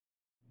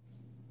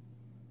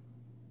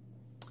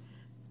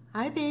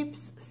Hi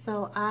Peeps,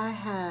 so I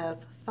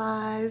have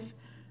 5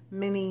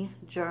 mini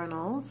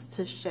journals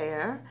to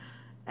share,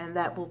 and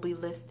that will be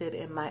listed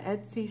in my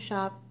Etsy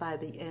shop by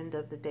the end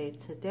of the day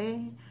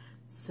today.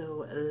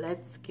 So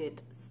let's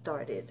get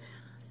started.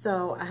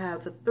 So I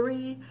have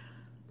 3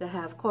 that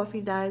have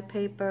coffee dyed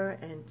paper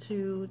and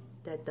 2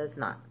 that does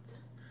not.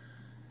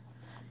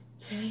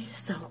 Okay,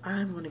 so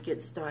I'm going to get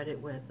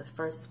started with the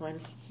first one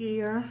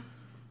here,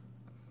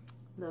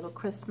 little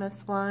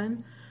Christmas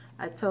one.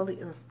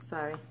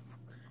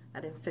 I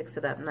didn't fix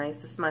it up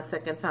nice. It's my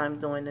second time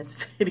doing this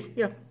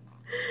video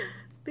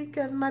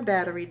because my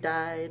battery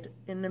died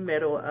in the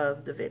middle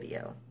of the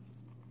video.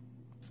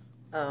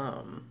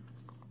 And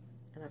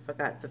I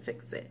forgot to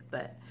fix it.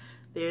 But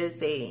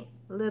there's a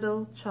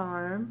little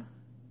charm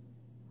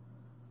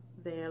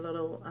there,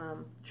 little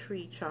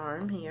tree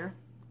charm here.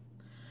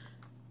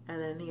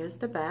 And then here's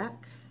the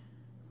back.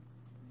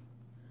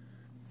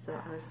 So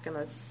I'm just going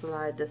to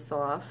slide this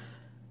off.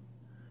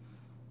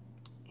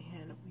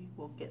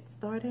 We'll get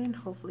started.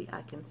 Hopefully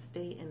I can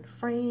stay in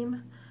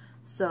frame.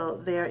 So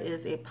there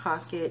is a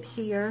pocket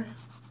here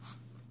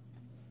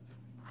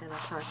and a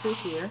pocket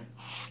here.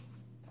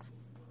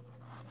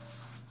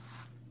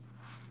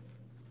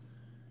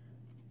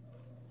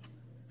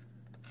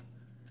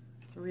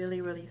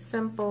 Really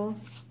simple.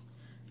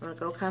 I'm going to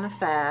go kind of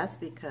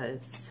fast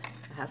because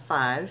I have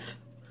 5.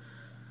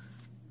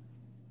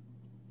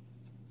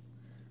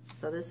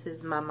 So this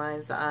is my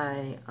mind's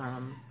eye.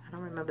 I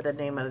don't remember the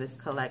name of this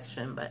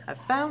collection, but I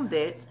found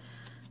it,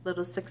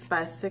 little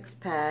 6x6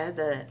 pad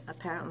that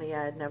apparently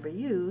I had never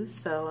used.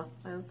 So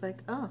I was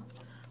like, oh,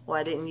 well,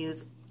 I didn't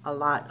use a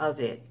lot of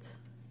it.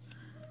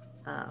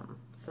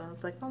 So I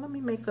was like, oh, let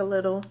me make a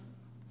little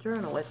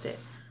journal with it.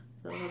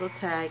 So a little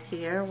tag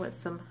here with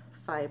some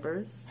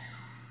fibers.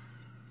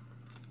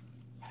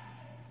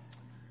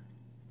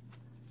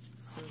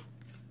 Some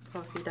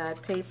coffee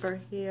dyed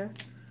paper here.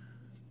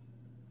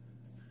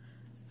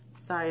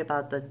 Sorry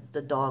about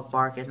the dog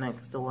barking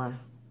next door.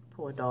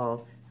 Poor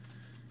dog.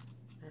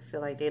 I feel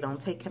like they don't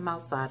take him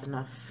outside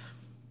enough.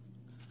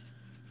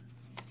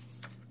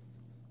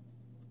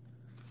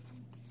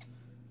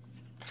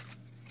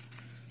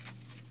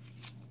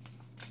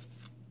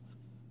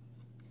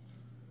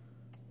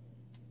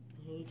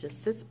 He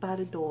just sits by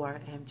the door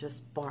and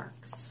just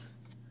barks.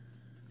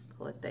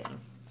 Poor thing.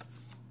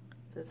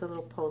 So there's a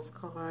little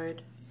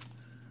postcard.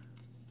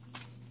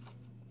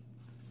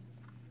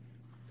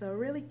 So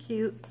really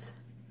cute.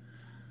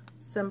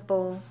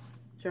 Simple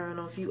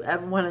journal. If you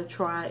ever want to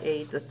try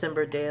a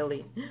December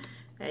daily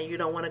and you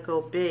don't want to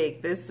go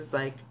big, this is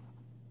like,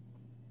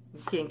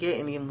 you can't get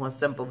any more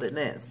simple than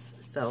this.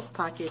 So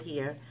pocket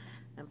here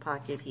and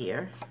pocket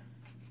here.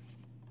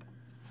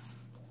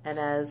 And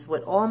as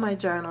with all my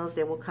journals,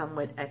 they will come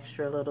with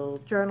extra little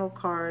journal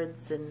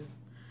cards and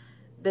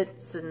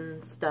bits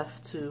and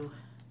stuff to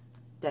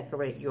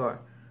decorate your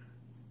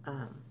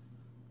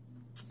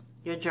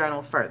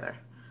journal further.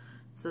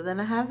 So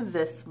then I have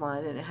this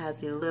one, and it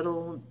has a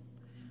little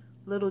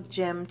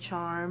gem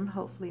charm.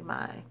 Hopefully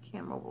my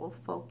camera will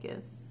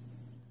focus.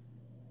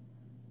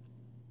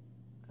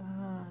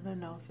 I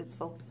don't know if it's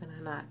focusing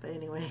or not, but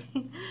anyway.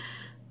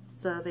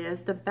 So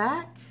there's the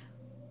back.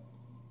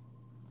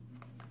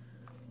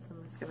 So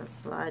I'm just going to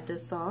slide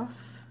this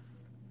off.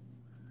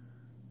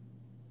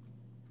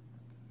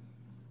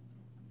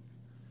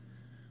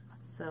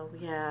 So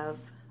we have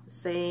the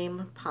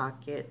same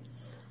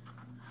pockets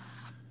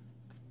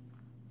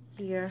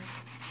here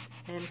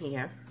and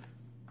here.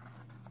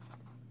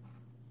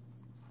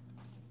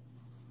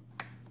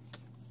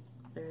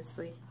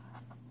 Seriously.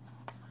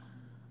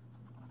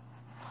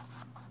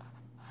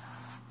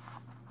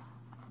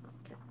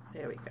 Okay,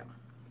 there we go.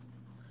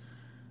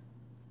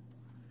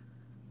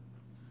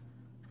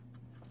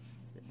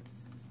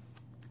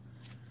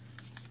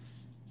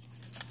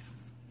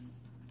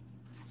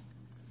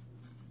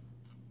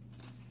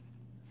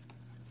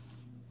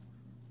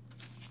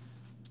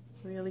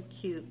 Really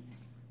cute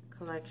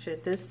collection.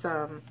 This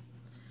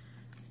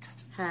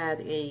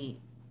had a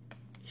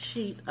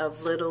sheet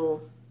of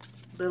little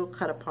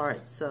cut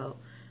apart, so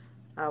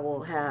I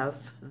will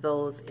have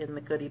those in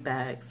the goodie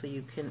bag so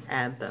you can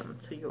add them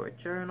to your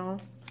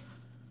journal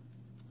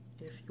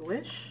if you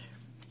wish.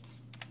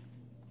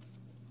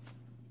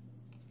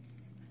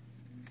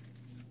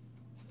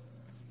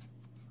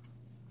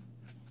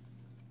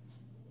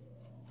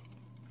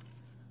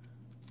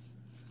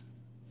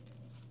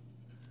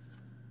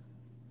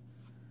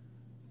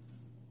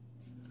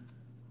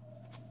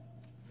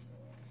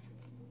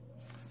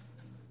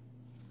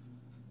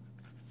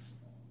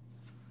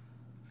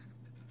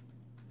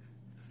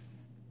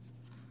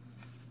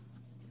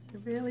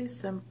 Really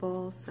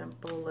simple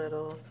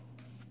little,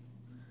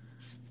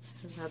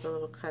 another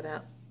little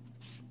cutout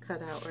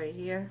right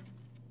here.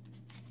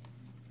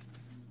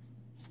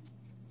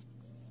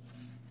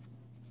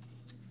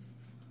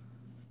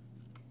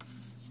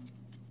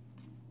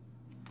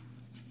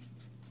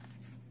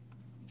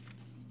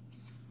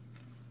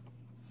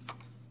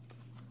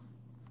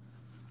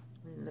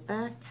 And the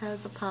back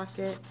has a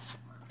pocket,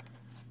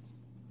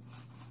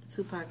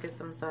 2 pockets,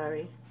 I'm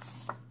sorry.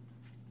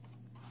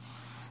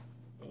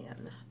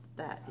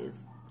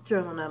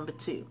 journal number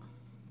 2.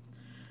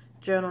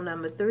 Journal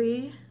number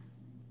 3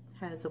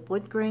 has a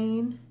wood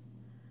grain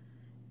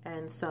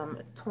and some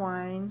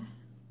twine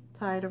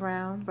wrapped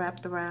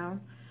around.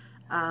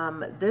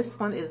 This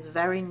one is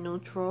very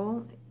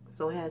neutral,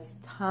 so it has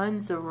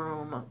tons of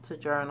room to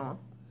journal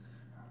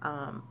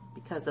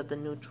because of the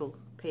neutral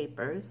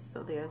papers.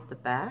 So there's the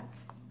back.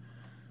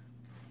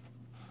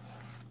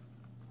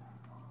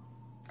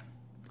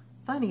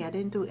 Funny, I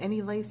didn't do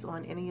any lace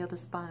on any of the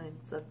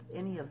spines of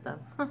any of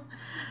them,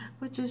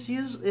 which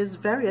is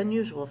very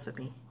unusual for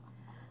me.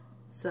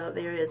 So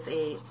there is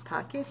a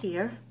pocket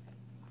here,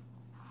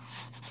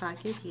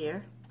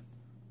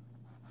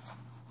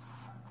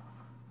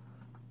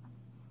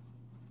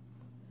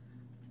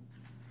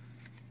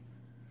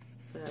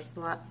 So there's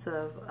lots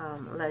of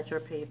ledger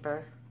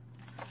paper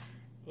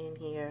in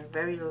here,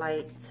 very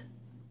light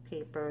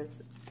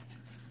papers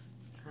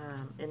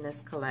in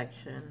this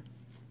collection.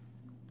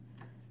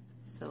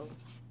 So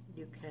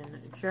you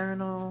can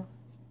journal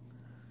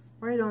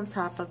right on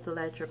top of the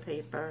ledger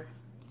paper.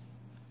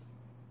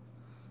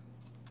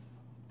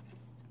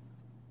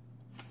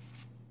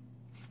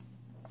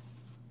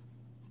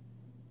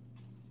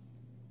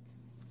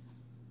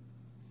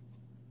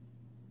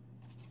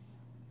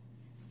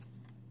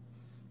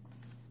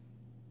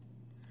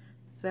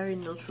 It's very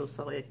neutral,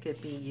 so it could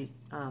be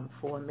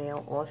for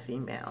male or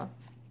female.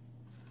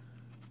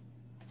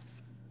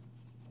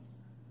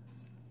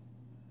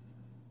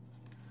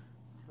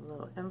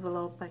 Little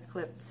envelope I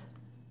clipped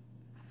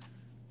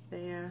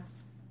there.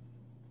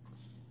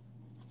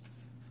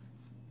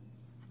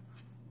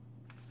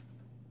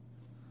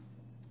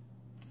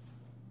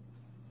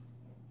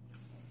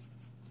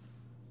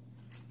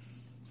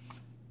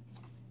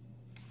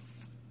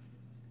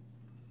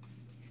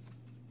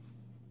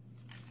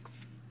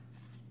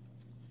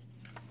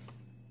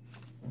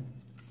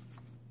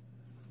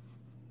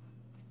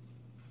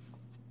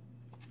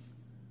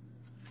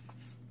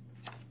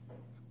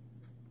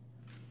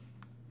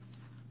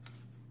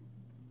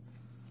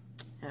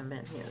 And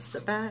then here's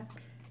the back.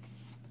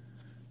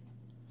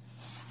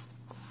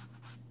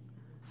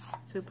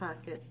 2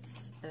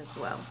 pockets as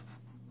well.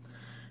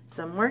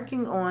 So I'm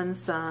working on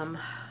some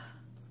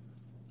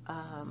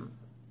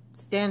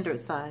standard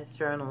size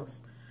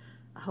journals.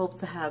 I hope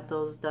to have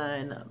those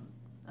done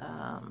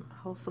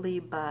hopefully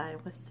by,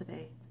 what's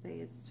today? Today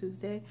is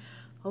Tuesday.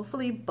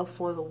 Hopefully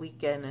before the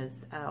weekend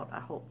is out.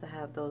 I hope to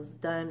have those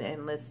done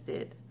and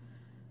listed.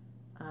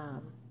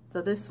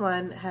 So this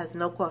one has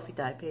no coffee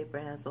dye paper.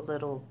 It has a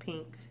little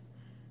pink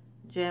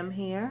gem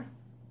here,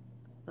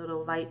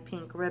 little light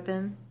pink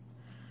ribbon.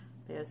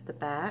 There's the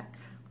back.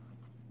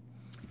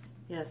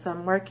 Yes,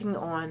 I'm working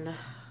on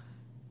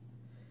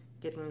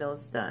getting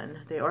those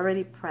done. They're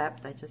already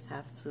prepped. I just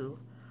have to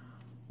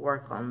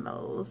work on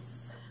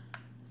those.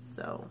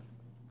 So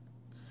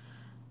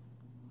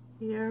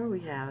here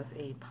we have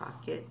a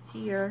pocket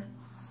here.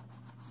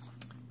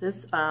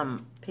 This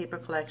paper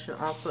collection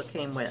also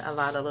came with a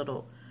lot of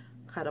little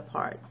cut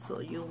aparts, so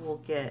you will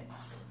get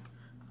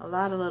a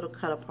lot of little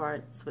cut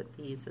aparts with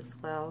these as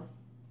well.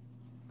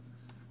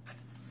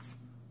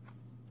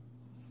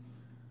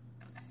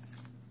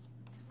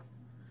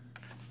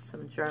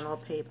 Some journal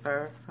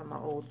paper from an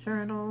old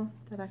journal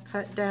that I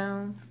cut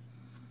down.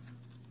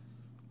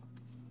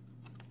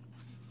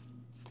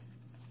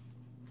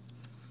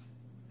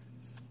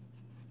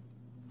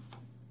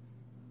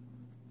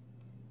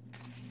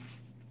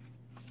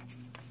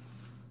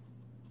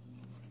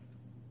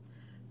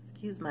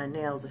 Excuse my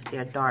nails if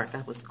they're dark.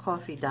 I was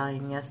coffee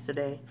dyeing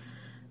yesterday.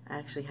 I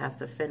actually have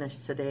to finish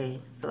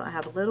today. So I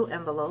have a little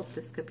envelope.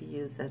 This could be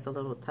used as a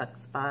little tuck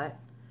spot.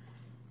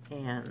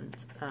 And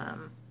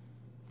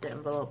the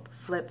envelope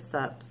flips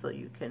up so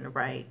you can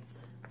write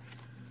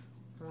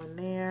on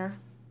there.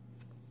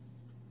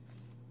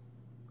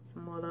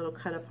 Some more little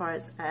cut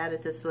aparts. I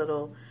added this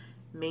little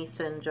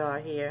mason jar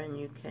here, and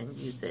you can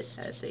use it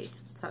as a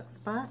tuck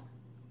spot.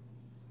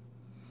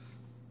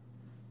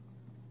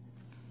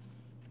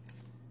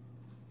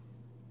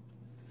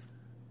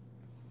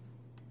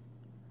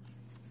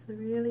 It's a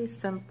really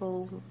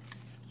simple,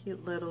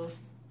 cute little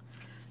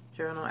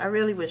journal. I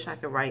really wish I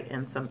could write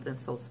in something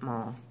so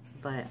small,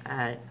 but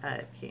I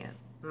can't.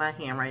 My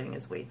handwriting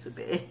is way too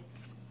big.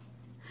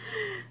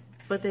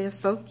 But they're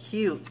so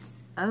cute.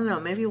 I don't know,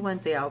 maybe one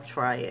day I'll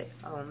try it.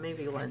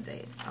 Maybe one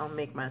day I'll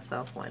make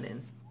myself one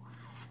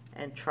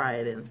and try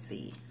it and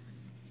see.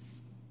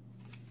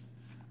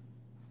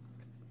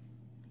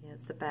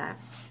 Here's the back.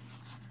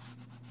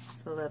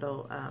 It's a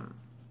little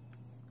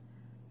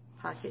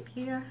pocket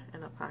here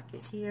and a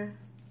pocket here.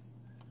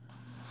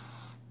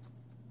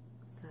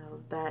 So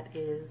that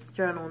is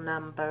journal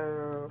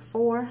number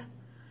 4.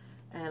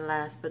 And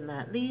last but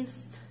not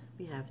least,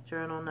 we have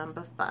journal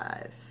number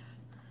 5.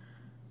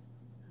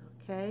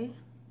 Okay.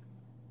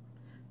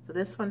 So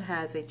this one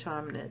has a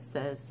charm that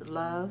says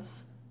love.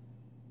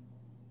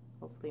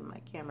 Hopefully my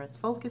camera is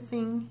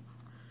focusing.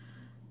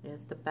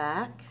 There's the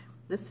back.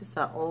 This is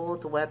an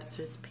old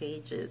Webster's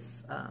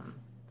Pages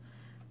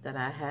that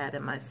I had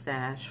in my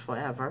stash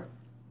forever.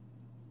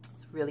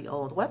 It's really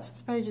old.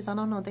 Webster's Pages, I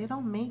don't know, they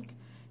don't make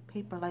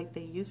paper like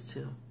they used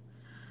to.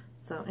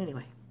 So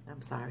anyway,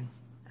 I'm sorry.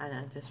 I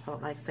just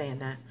felt like saying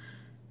that.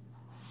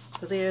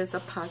 So there's a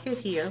pocket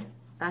here.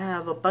 I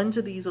have a bunch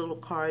of these little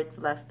cards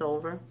left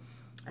over.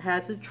 I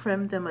had to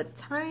trim them a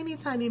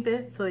tiny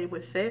bit so they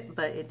would fit,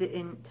 but it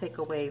didn't take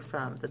away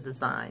from the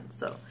design.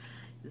 So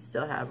you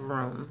still have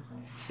room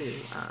to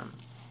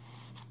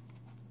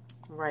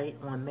write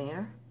on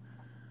there.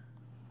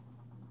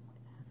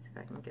 Let's see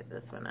if I can get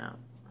this one out.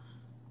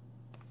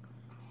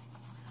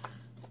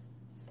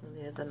 So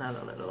there's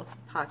another little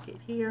pocket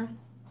here.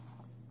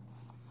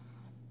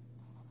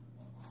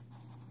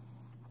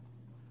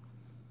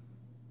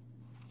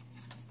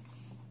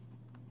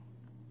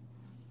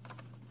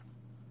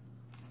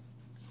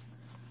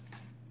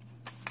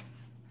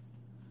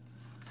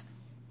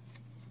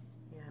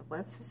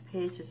 Webster's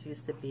Pages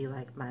used to be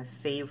like my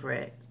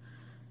favorite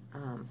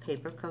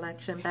paper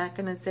collection back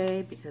in the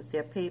day because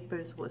their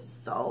papers were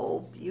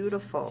so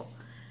beautiful,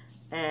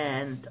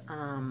 and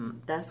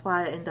that's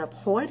why I end up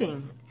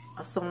hoarding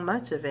so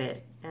much of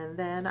it. And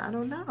then I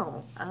don't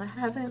know, I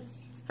haven't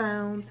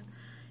found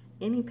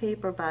any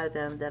paper by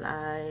them that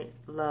I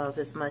love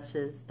as much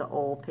as the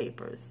old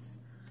papers.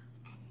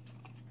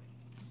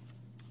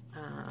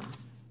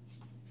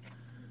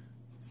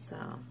 So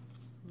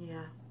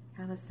yeah,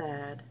 kind of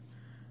sad.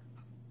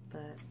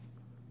 But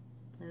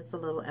there's a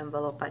little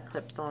envelope I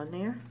clipped on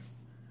there.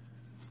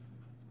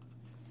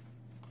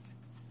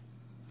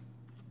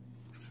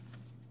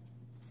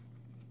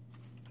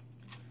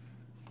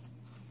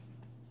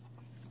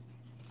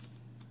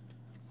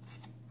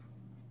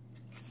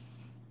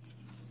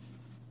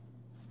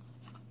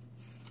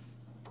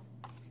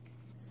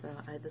 So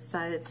I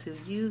decided to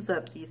use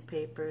up these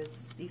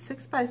papers. These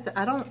 6x6,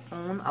 I don't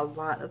own a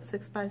lot of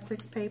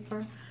 6x6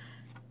 paper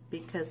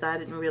because I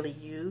didn't really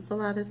use a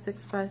lot of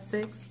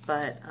 6x6,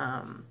 but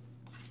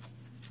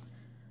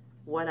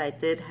what I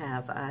did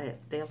have,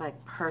 they're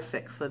like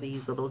perfect for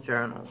these little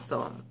journals.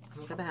 So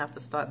I'm gonna have to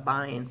start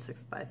buying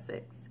 6x6.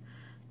 It's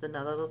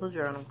another little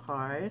journal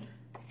card.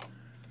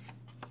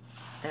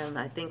 And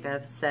I think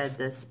I've said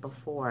this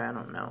before, I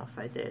don't know if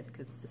I did,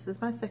 because this is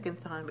my second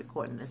time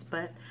recording this,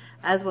 but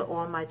as with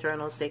all my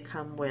journals, they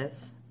come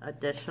with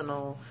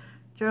additional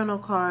journal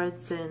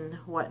cards and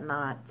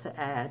whatnot to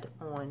add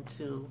on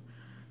to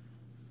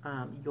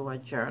your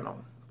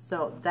journal.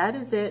 So that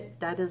is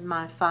it. That is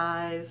my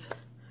 5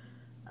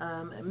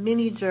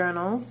 mini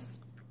journals.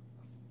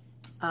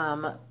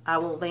 I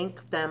will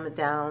link them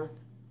down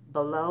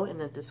below in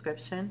the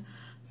description.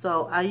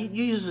 So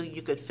usually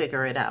you could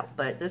figure it out,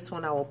 but this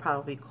one I will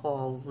probably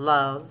call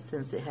Love,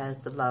 since it has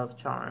the love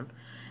charm,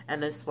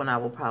 and this one I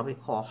will probably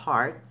call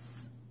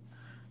Hearts.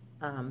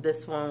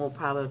 This one will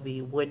probably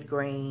be Wood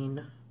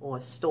Grain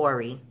or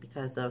Story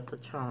because of the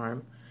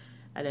charm,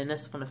 and then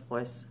this one, of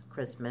course,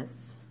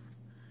 Christmas,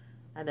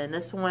 and then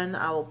this one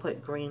I will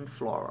put Green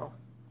Floral.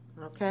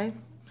 Okay,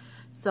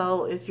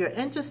 so if you're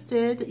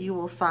interested, you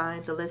will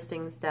find the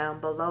listings down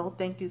below.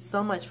 Thank you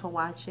so much for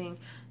watching.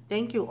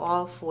 Thank you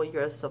all for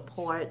your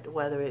support,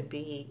 whether it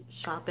be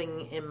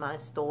shopping in my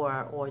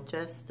store or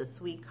just the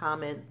sweet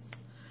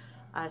comments.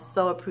 I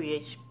so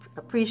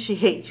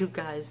appreciate you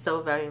guys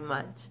so very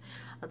much.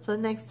 Until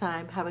next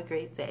time, have a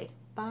great day.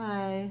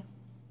 Bye.